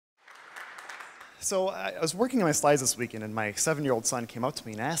So I was working on my slides this weekend, and my 7-year-old son came up to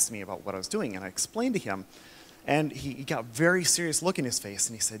me and asked me about what I was doing, and I explained to him, and he got a very serious look in his face,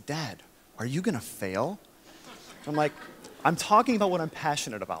 and he said, "Dad, are you going to fail?" I'm like, I'm talking about what I'm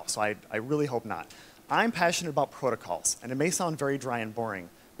passionate about, so I really hope not. I'm passionate about protocols, and it may sound very dry and boring,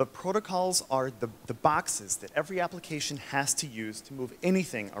 but protocols are the boxes that every application has to use to move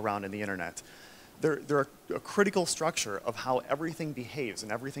anything around in the internet. They're a critical structure of how everything behaves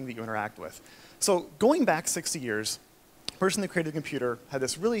and everything that you interact with. So going back 60 years, the person that created the computer had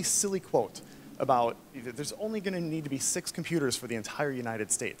this really silly quote about there's only going to need to be 6 computers for the entire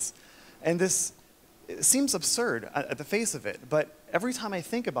United States. And this seems absurd at the face of it, but every time I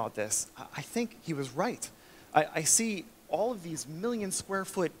think about this, I think he was right. I see all of these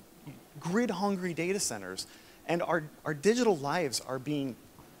million-square-foot grid-hungry data centers, and our digital lives are being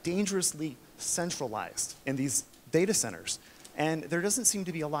dangerously centralized in these data centers. And there doesn't seem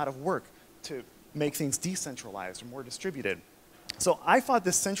to be a lot of work to make things decentralized or more distributed. So I fought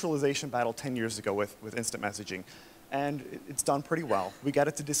this centralization battle 10 years ago with instant messaging, and it's done pretty well. We got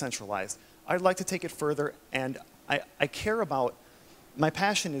it to decentralized. I'd like to take it further, and I care about, my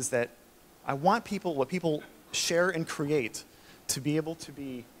passion is that I want people, what people share and create, to be able to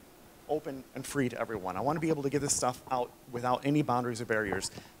be open and free to everyone. I want to be able to get this stuff out without any boundaries or barriers.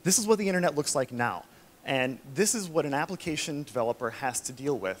 This is what the internet looks like now. And this is what an application developer has to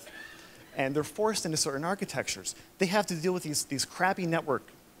deal with. And they're forced into certain architectures. They have to deal with these crappy network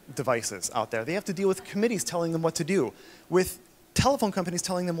devices out there. They have to deal with committees telling them what to do, with telephone companies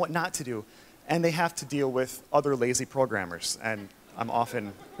telling them what not to do. And they have to deal with other lazy programmers. And I'm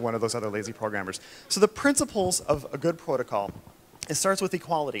often one of those other lazy programmers. So the principles of a good protocol, it starts with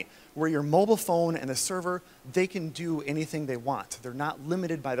equality, where your mobile phone and the server, they can do anything they want. They're not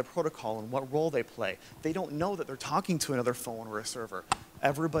limited by the protocol and what role they play. They don't know that they're talking to another phone or a server.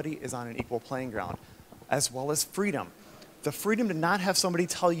 Everybody is on an equal playing ground, as well as freedom. The freedom to not have somebody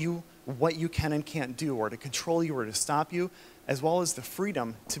tell you what you can and can't do, or to control you or to stop you, as well as the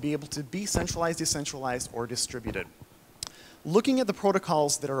freedom to be able to be centralized, decentralized, or distributed. Looking at the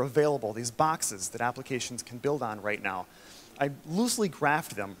protocols that are available, these boxes that applications can build on right now, I loosely graphed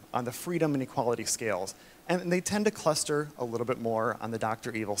them on the freedom and equality scales, and they tend to cluster a little bit more on the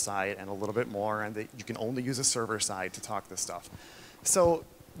Dr. Evil side and a little bit more on the you can only use a server side to talk this stuff. So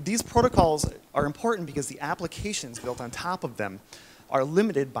these protocols are important because the applications built on top of them are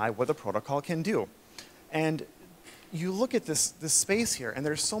limited by what the protocol can do. And you look at this space here, and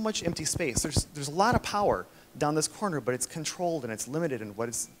there's so much empty space. There's a lot of power down this corner, but it's controlled and it's limited in what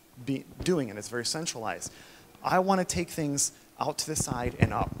it's doing, and it's very centralized. I want to take things out to the side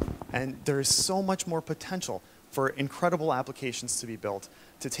and up. And there is so much more potential for incredible applications to be built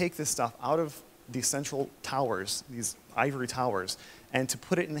to take this stuff out of these central towers, these ivory towers, and to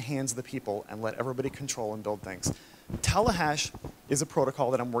put it in the hands of the people and let everybody control and build things. Telehash is a protocol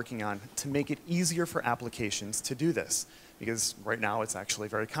that I'm working on to make it easier for applications to do this, because right now it's actually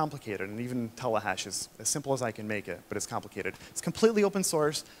very complicated, and even Telehash is as simple as I can make it, but it's complicated. It's completely open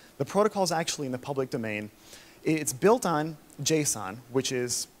source. The protocol is actually in the public domain. It's built on JSON, which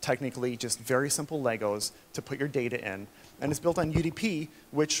is technically just very simple Legos to put your data in. And it's built on UDP,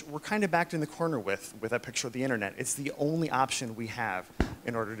 which we're kind of backed in the corner with that picture of the internet. It's the only option we have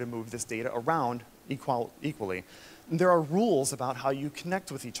in order to move this data around equally. And there are rules about how you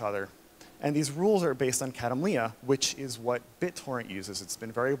connect with each other. And these rules are based on Katamlia, which is what BitTorrent uses. It's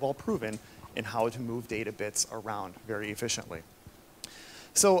been very well proven in how to move data bits around very efficiently.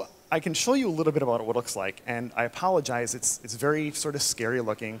 So I can show you a little bit about what it looks like, and I apologize, it's very sort of scary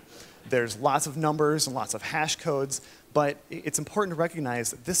looking. There's lots of numbers and lots of hash codes, but it's important to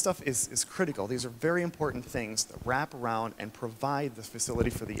recognize that this stuff is critical. These are very important things that wrap around and provide the facility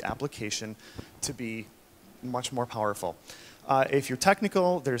for the application to be much more powerful. If you're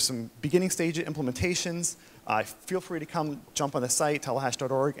technical, there's some beginning stage implementations. Feel free to come jump on the site,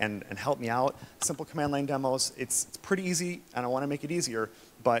 telehash.org, and help me out. Simple command line demos. It's pretty easy, and I want to make it easier,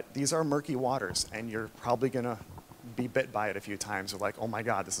 but these are murky waters, and you're probably going to be bit by it a few times. You're like, oh my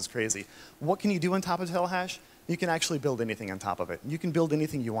God, this is crazy. What can you do on top of Telehash? You can actually build anything on top of it. You can build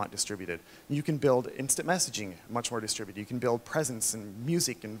anything you want distributed. You can build instant messaging much more distributed. You can build presence and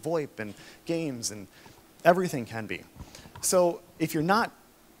music and VoIP and games, and everything can be. So if you're not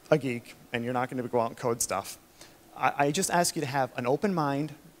a geek and you're not going to go out and code stuff, I just ask you to have an open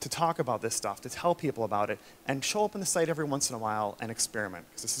mind to talk about this stuff, to tell people about it, and show up on the site every once in a while and experiment,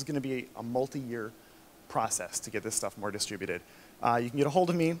 because this is going to be a multi-year process to get this stuff more distributed. You can get a hold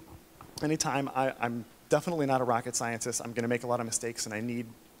of me anytime. I'm definitely not a rocket scientist. I'm going to make a lot of mistakes, and I need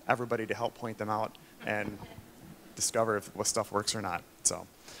everybody to help point them out and discover if what stuff works or not. So,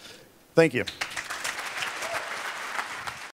 thank you.